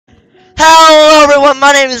Hello everyone,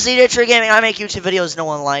 my name is ZJTrayGaming. I make YouTube videos no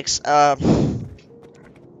one likes. And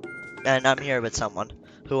I'm here with someone.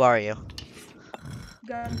 Who are you?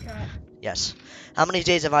 Guncat. Yes. How many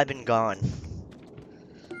days have I been gone?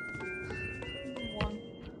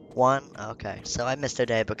 One? Okay. So I missed a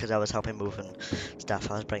day because I was helping move and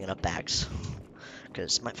stuff. I was bringing up bags.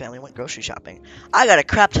 Because my family went grocery shopping. I got a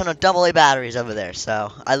crap ton of AA batteries over there.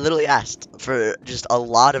 So I literally asked for just a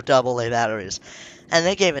lot of AA batteries. And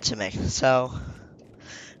they gave it to me. So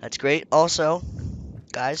that's great. Also,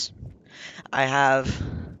 guys, I have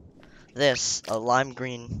this, a lime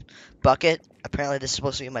green bucket. Apparently this is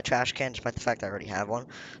supposed to be my trash can, despite the fact I already have one.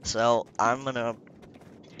 So I'm gonna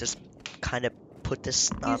just kind of put this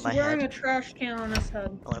on my head. He's wearing a trash can on his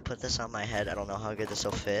head. I'm gonna put this on my head. I don't know how good this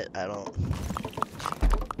will fit. I don't know.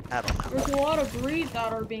 There's a lot of breed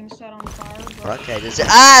that are being set on fire. But... Okay,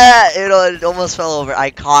 it almost fell over. I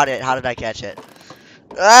caught it. How did I catch it?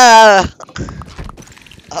 Okay.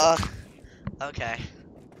 I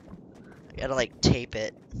gotta like tape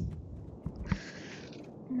it.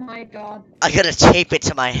 My God. I gotta tape it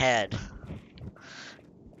to my head.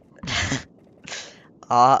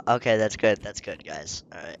 Okay, that's good. That's good, guys.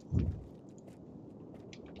 Alright.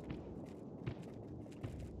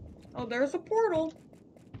 Oh, there's a portal.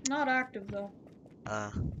 Not active, though.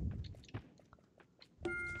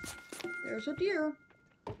 There's a deer.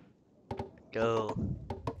 Go.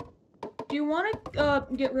 Do you want to,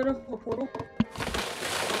 get rid of the portal?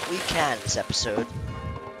 We can this episode.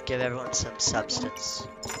 Give everyone some substance.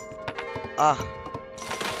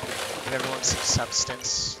 Give everyone some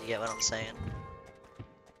substance. You get what I'm saying?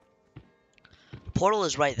 The portal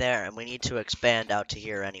is right there, and we need to expand out to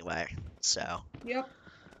here anyway. So. Yep.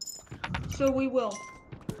 So we will.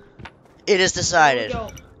 It is decided.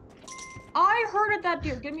 I herded that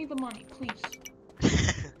deer. Give me the money, please.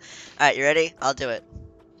 Alright, you ready? I'll do it.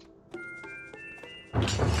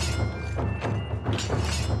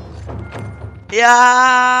 Yeah.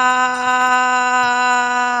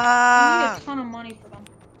 You need a ton of money for them.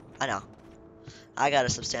 I know. I got a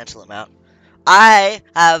substantial amount. I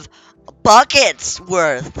have buckets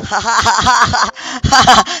worth.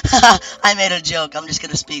 I made a joke. I'm just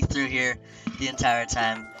gonna speak through here the entire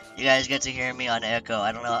time. You guys get to hear me on echo.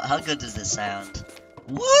 I don't know. How good does this sound?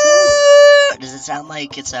 Woo! Does it sound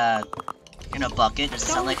like it's in a bucket? Does it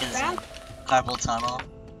sound like it's in carpal tunnel?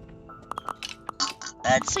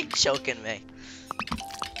 That's like choking me.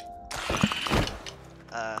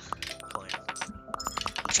 Coin.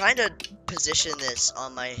 I'm trying to position this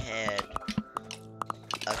on my head.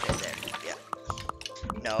 Okay, there. Yeah.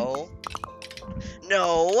 No.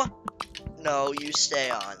 No. No, you stay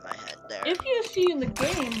on my head there. If you see in the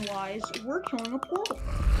game, wise, we're killing a portal.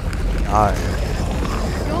 Alright.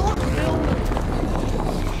 Don't build.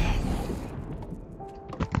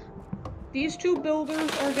 These two builders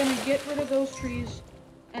are gonna get rid of those trees,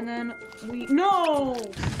 and then we. No!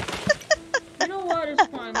 You know what? It's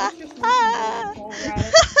fine. Let's just listen while we're at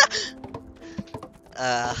it.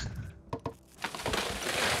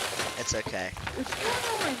 It's okay. We're stealing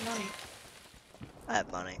all my money. I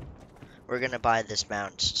have money. We're gonna buy this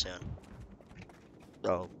mount soon.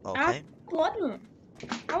 Oh, okay. Blood moon.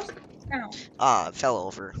 How's it down? It fell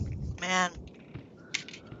over. Man.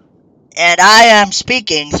 And I am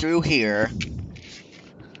speaking through here.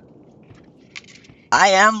 I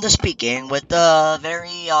am the speaking with the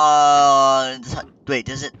very, wait,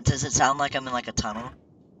 does it sound like I'm in like a tunnel?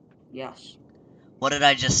 Yes. What did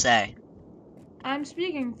I just say? I'm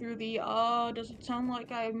speaking through the, does it sound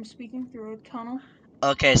like I'm speaking through a tunnel?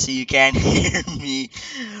 Okay, so you can hear me.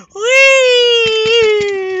 Whee!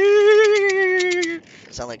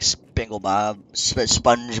 I sound like SpongeBob.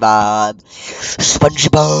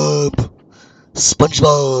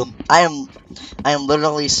 SpongeBob. I am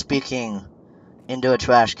literally speaking into a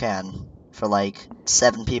trash can for like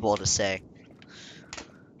 7 people to say.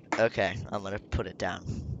 Okay, I'm gonna put it down.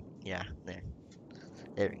 Yeah, there.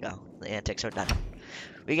 There we go. The antics are done.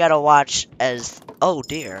 We gotta watch as... Oh,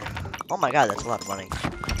 dear. Oh my god, that's a lot of money.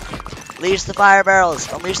 Unleash the fire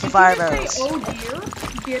barrels! Unleash the fire barrels! Oh dear,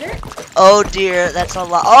 get it? Oh dear, that's a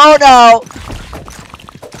lot. Oh no!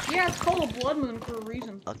 Yeah, it's called a blood moon for a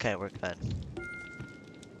reason. Okay, we're good.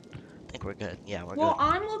 I think we're good. Yeah, we're good. Well,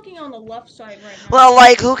 I'm looking on the left side right now. Well,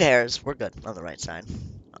 like, who cares? We're good on the right side.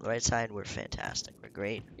 On the right side, we're fantastic. We're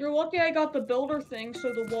great. You're lucky I got the builder thing,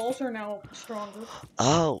 so the walls are now stronger.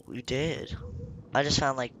 Oh, you did. I just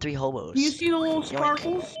found like 3 hobos. You see the little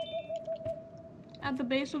sparkles at the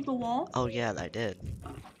base of the wall? Oh yeah, I did.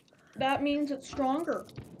 That means it's stronger.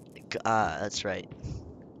 That's right.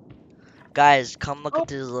 Guys, come look at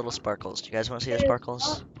these little sparkles. Do you guys want to see the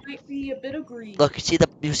sparkles? might be a bit of greed. Look,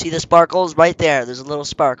 you see the sparkles right there. There's a little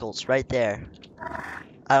sparkles right there.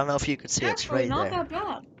 I don't know if you can see it. It's Actually, right not there. that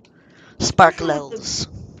bad. Sparkles.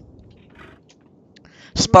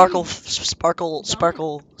 Sparkle, sparkle,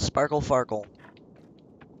 sparkle, sparkle, farkle.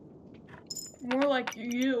 More like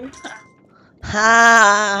you.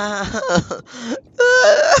 Ha!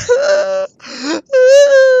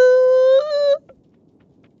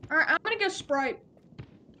 Alright, I'm gonna get Sprite.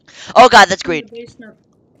 Oh god, that's In great. the basement.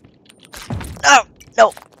 No,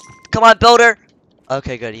 no. Come on, builder.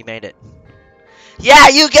 Okay, good. He made it. Yeah,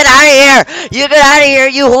 you get out of here! You get out of here,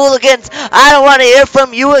 you hooligans! I don't want to hear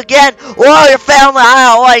from you again or your family.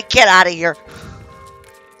 I don't want to get out of here.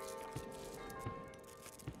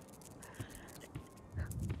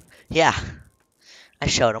 Yeah, I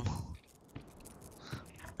showed him.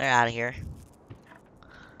 They're out of here.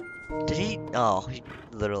 Did he? Oh, he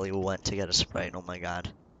literally went to get a Sprite. Oh my god.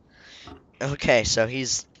 Okay, so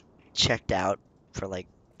he's checked out for like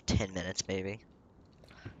 10 minutes, maybe.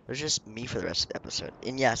 It was just me for the rest of the episode.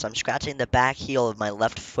 And yes, I'm scratching the back heel of my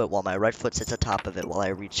left foot while my right foot sits atop of it while I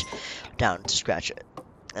reach down to scratch it.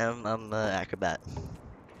 I'm an acrobat.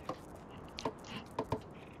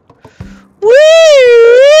 Woo!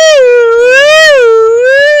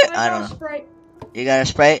 I don't know. Sprite. You got a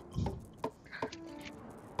Sprite?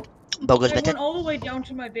 Bogus I bitten. went all the way down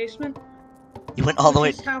to my basement. You went all the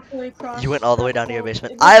way. Halfway across. You went all the way down to your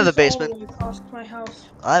basement. It I have a was all basement. the way across my house.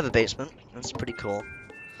 I have a basement. That's pretty cool.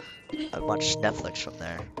 I watch Netflix from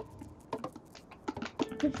there.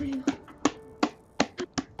 Good for you.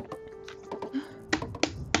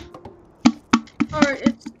 Alright,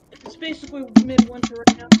 it's basically midwinter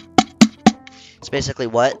right now. It's basically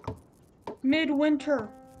what? Midwinter.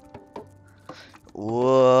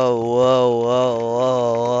 Whoa, whoa, whoa,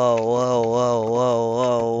 whoa, whoa, whoa,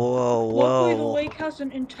 whoa, whoa, whoa, Luckily, the whoa. lake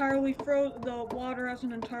hasn't entirely frozen. The water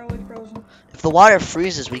hasn't entirely frozen. If the water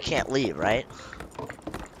freezes, we can't leave, right?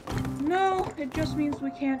 No, it just means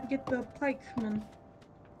we can't get the pikemen.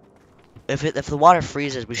 If the water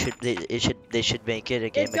freezes, they should make it a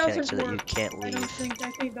game It mechanic doesn't so that you work. can't I leave. think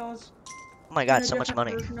it does. Oh my god, In a so much different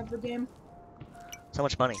money. version of the game. So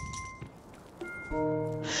much money.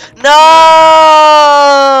 No!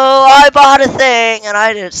 I bought a thing and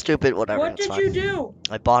I did it stupid, whatever. What it's did fine. you do?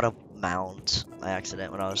 I bought a mount by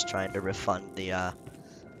accident when I was trying to refund the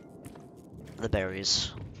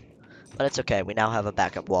berries. But it's okay, we now have a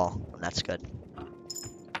backup wall, and that's good.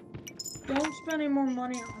 Don't spend any more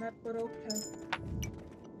money on it, but okay.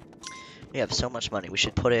 We have so much money, we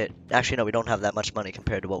should put it... Actually, no, we don't have that much money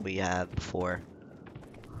compared to what we had before.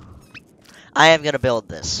 I am gonna build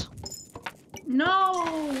this.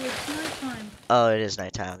 No, it's nighttime. Oh, it is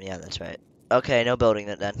nighttime, yeah, that's right. Okay, no building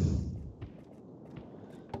it then.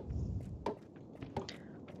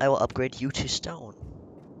 I will upgrade you to stone.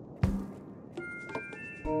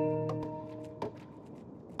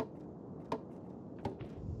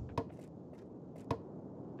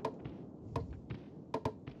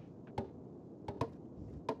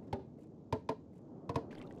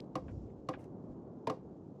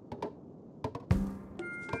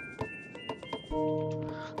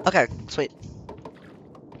 Okay, sweet.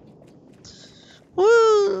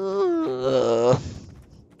 Woo!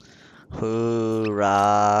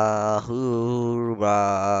 Hoorah!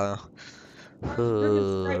 Hoorah!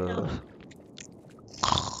 Hoorah!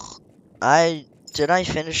 Did I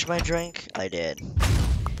finish my drink? I did.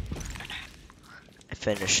 I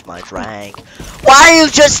finished my drink. Why are you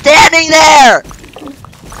just standing there?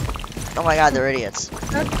 Oh my god, they're idiots.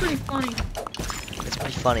 That's pretty funny. It's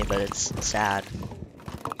pretty funny, but it's sad.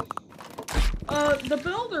 The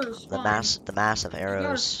builder's The fine. the mass of You got his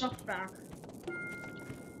arrows. stuff back.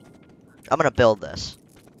 I'm gonna build this.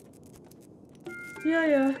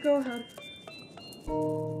 Yeah, go ahead.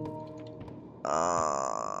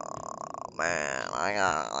 Oh man, I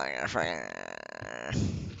got like a freaking.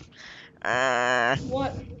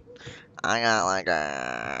 What? I got like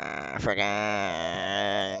a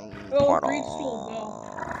freaking Oh, great school,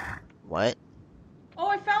 portal. What? Oh,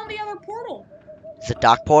 I found the other portal. It's a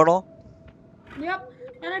dock portal? Yep,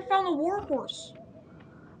 and I found the warhorse.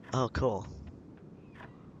 Oh, cool.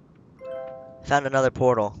 Found another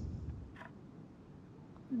portal.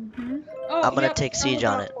 Oh, I'm gonna yep, take found the siege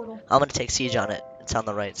on dock it. portal. I'm gonna take siege on it. It's on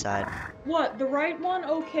the right side. What, the right one?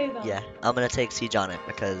 Okay then. Yeah, I'm gonna take siege on it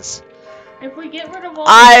because If we get rid of all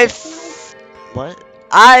what?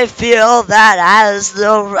 I feel that as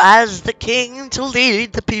the king to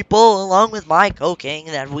lead the people along with my coking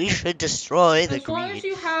that we should destroy the as long as greed.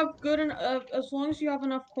 you have as long as you have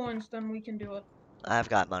enough coins, then we can do it. I've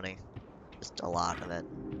got money. Just a lot of it.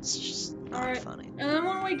 It's just not Alright. funny. And then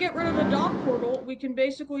when we get rid of the dock portal, we can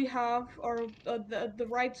basically have our the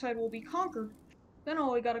right side will be conquered. Then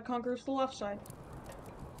all we gotta conquer is the left side.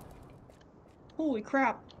 Holy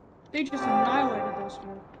crap. They just annihilated those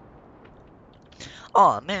men.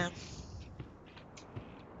 Oh man,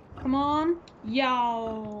 Come on.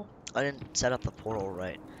 Yow. I didn't set up the portal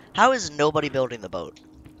right. How is nobody building the boat?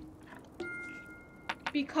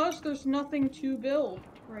 Because there's nothing to build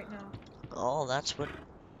right now. Oh, that's what.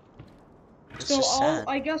 It's So just sad.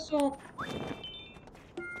 I guess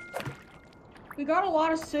we got a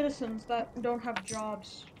lot of citizens that don't have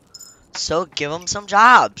jobs. So give them some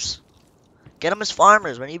jobs. Get them as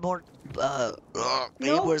farmers. We need more. We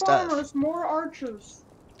need No more stuff. farmers, more archers.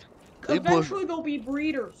 We need more Eventually they'll be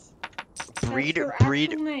breeders. That's breeders. their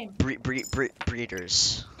actual name.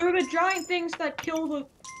 Breeders. They're the giant things that kill the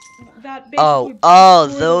that Oh, basically oh,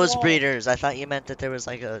 destroy the those wall. breeders. I thought you meant that there was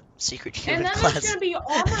like a secret human And then class. there's gonna be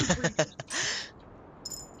armored breeders.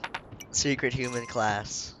 Secret human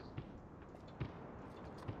class.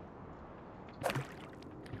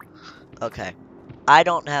 Okay. I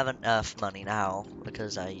don't have enough money now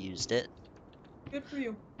because I used it, Good for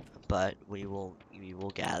you. but we will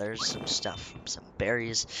gather some stuff, some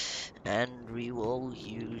berries, and we will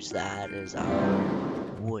use that as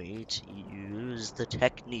our way to use the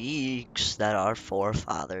techniques that our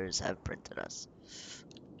forefathers have printed us.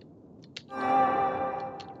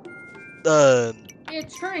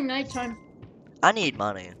 It's turning nighttime. I need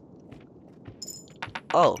money.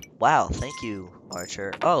 Oh, wow, thank you,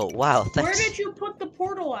 Archer. Oh, wow, thanks. Where did you put the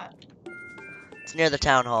portal at? It's near the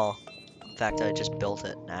town hall. In fact, I just built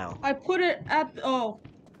it now. I put it at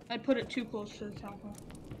I put it too close to the town hall.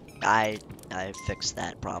 I fixed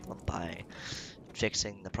that problem by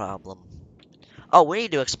fixing the problem. Oh, we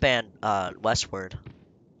need to expand westward.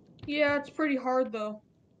 Yeah, it's pretty hard though.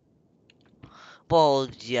 Well,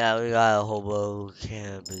 yeah, we got a hobo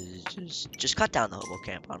camp. Just cut down the hobo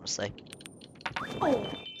camp, honestly. Oh.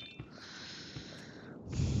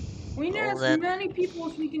 We need Well, as then- many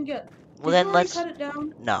people as we can get. Well, Did then you already let's. cut it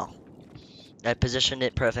down? No. I positioned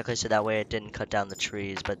it perfectly so that way it didn't cut down the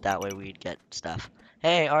trees, but that way we'd get stuff.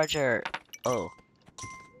 Hey, Archer! Oh.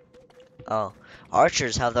 Oh.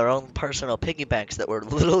 Archers have their own personal piggy banks that we're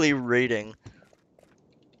literally raiding.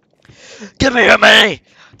 Give me your money!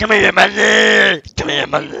 Give me your money! Give me your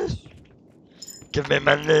money! Give me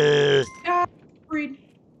money! Yeah, breed.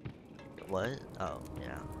 What? Oh,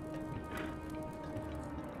 yeah.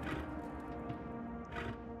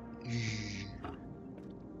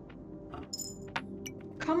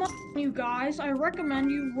 Come on, you guys. I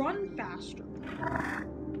recommend you run faster.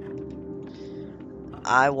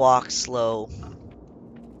 I walk slow.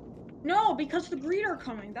 No, because the greed are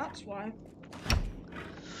coming. That's why.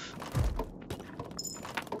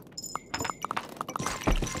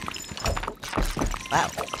 Wow,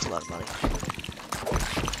 that's a lot of money.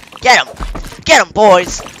 Get him! Get him,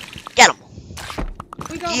 boys! Get him!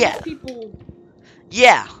 We got Yeah. more people.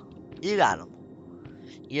 Yeah! You got him.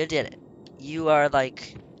 You did it. You are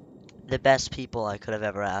like the best people I could have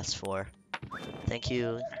ever asked for. Thank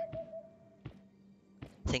you.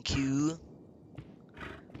 Thank you.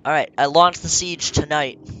 Alright, I launched the siege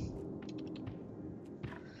tonight.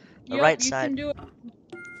 The Yep, right you side. can do it.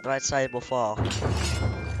 The right side will fall.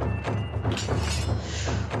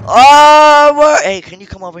 Oh, hey, can you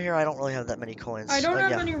come over here? I don't really have that many coins. I don't Oh,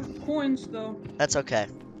 have yeah. any coins though. That's okay.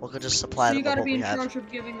 We'll just supply So them you with gotta what be we in have. charge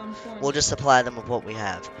of giving them coins. We'll just supply them with what we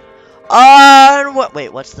have. What?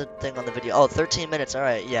 Wait, what's the thing on the video? Oh, 13 minutes. All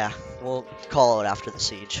right, yeah. We'll call it after the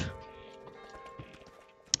siege.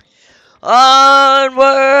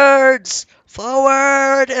 Onwards,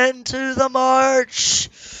 forward into the march,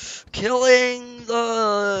 killing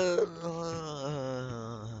the.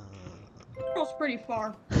 It's pretty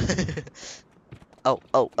far. Oh.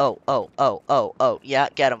 Yeah,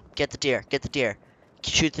 get him. Get the deer. Get the deer.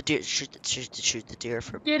 Shoot the deer. Shoot the deer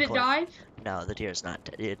for. Did it die? No, the deer's not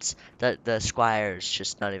dead. It's the squire's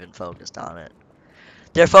just not even focused on it.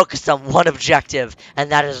 They're focused on one objective,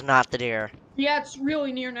 and that is not the deer. Yeah, it's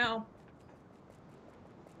really near now.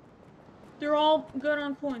 They're all good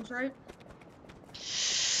on coins, right?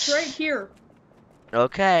 It's right here.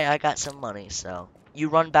 Okay, I got some money, so you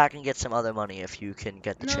run back and get some other money if you can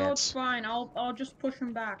get the No, it's chance. fine. I'll just push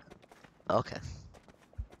them back. Okay.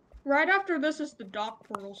 Right after this is the dock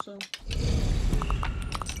portal, so.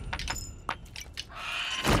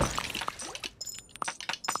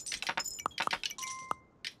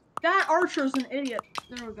 That archer's an idiot.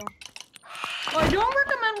 There we go. Well, I don't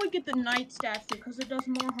recommend we get the knight statue because it does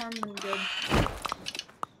more harm than good.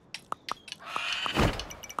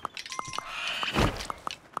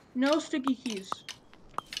 No sticky keys.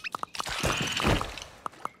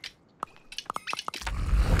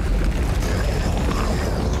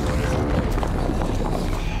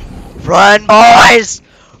 Run, boys!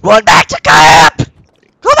 Run back to camp!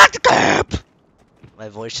 Go back to camp! My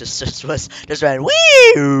voice just ran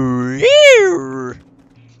wee.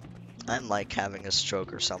 I'm like having a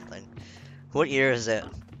stroke or something. What year is it?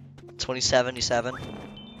 2077?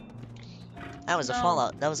 That was a No.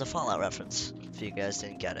 Fallout. That was a Fallout reference. If you guys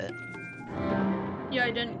didn't get it. Yeah,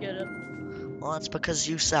 I didn't get it. Well, that's because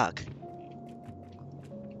you suck.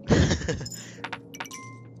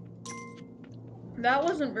 That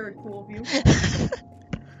wasn't very cool of you.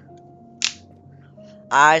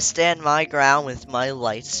 I stand my ground with my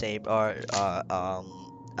lightsaber,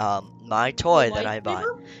 my toy The that I bought.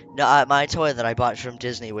 lightsaber? No, my toy that I bought from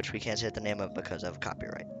Disney, which we can't say the name of because of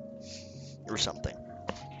copyright or something.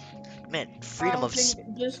 Man, I don't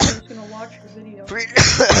think Disney's gonna watch your video.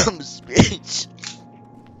 freedom of speech.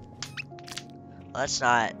 Well, that's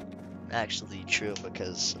not actually true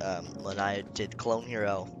because when I did Clone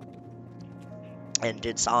Hero and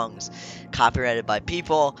did songs copyrighted by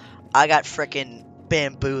people, I got frickin'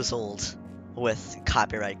 bamboozled with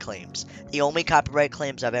copyright claims. The only copyright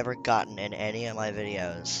claims I've ever gotten in any of my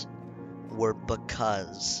videos were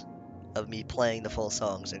because of me playing the full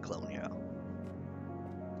songs in Clone Hero.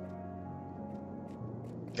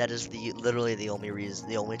 That is literally the only reason,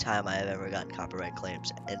 the only time I have ever gotten copyright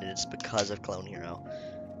claims, and it's because of Clone Hero.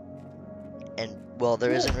 And well,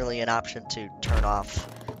 there isn't really an option to turn off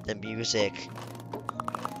the music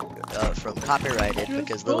from copyrighted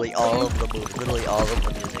because literally all of the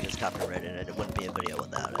music is copyrighted, and it wouldn't be a video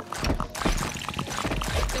without it.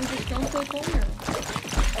 Then just don't play Clone Hero.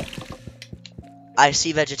 I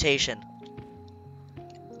see vegetation.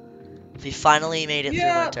 We finally made it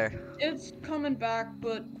through winter. It's coming back,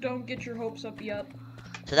 but don't get your hopes up yet.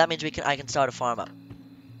 So that means I can start a farm up.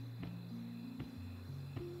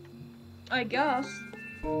 I guess.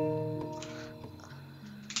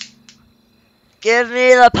 Give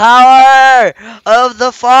me the power of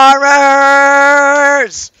the farmers!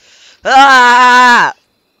 Ah!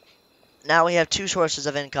 Now we have 2 sources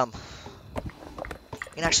of income.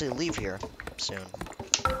 We can actually leave here soon.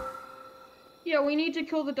 Yeah, we need to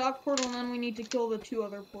kill the dock portal, and then we need to kill the 2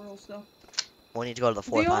 other portals, though. We need to go to the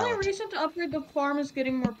 4th The island. only reason to upgrade the farm is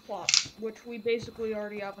getting more plots, which we basically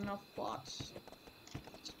already have enough plots.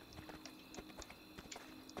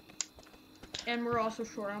 And we're also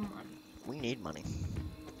short on money. We need money.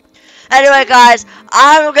 Anyway, guys,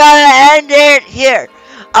 I'm gonna end it here.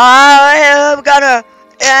 I am gonna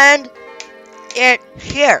end it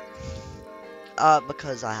here.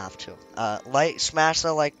 Because I have to. Smash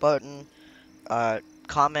the like button.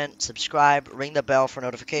 Comment, subscribe, ring the bell for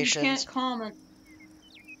notifications. You can't comment.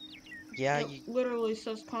 Yeah, It literally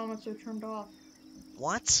says comments are turned off.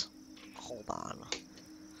 What? Hold on.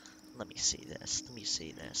 Let me see this. Let me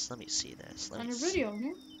see this. Let me see this. On your video,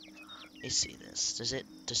 here. Let me see this. Does it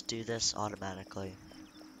just do this automatically?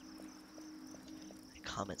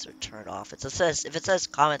 Comments are turned off. If it says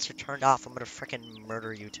comments are turned off, I'm gonna freaking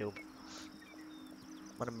murder YouTube.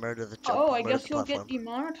 I'm gonna murder the Oh, I guess you'll get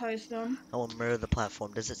demonetized then. I will murder the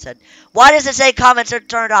platform. Why does it say comments are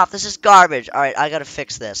turned off? This is garbage. Alright, I gotta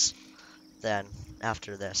fix this. Then,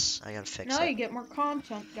 after this, I gotta fix it. Now you get more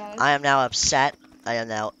content, guys. I am now upset. I am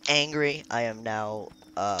now angry. I am now,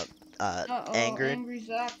 angered. Angry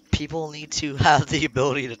Zach. People need to have the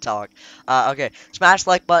ability to talk. Okay, smash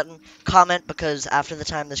the like button, comment, because after the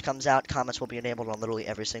time this comes out, comments will be enabled on literally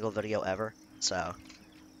every single video ever. So,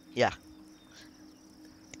 yeah.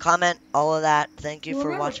 Comment, all of that. Thank you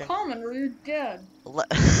for watching. Comment or you're dead.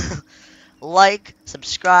 Like,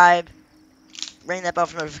 subscribe, ring that bell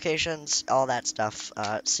for notifications, all that stuff.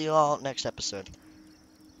 See you all next episode.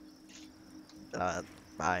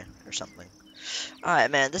 Bye, or something. Alright,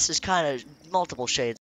 man, this is kind of multiple shades.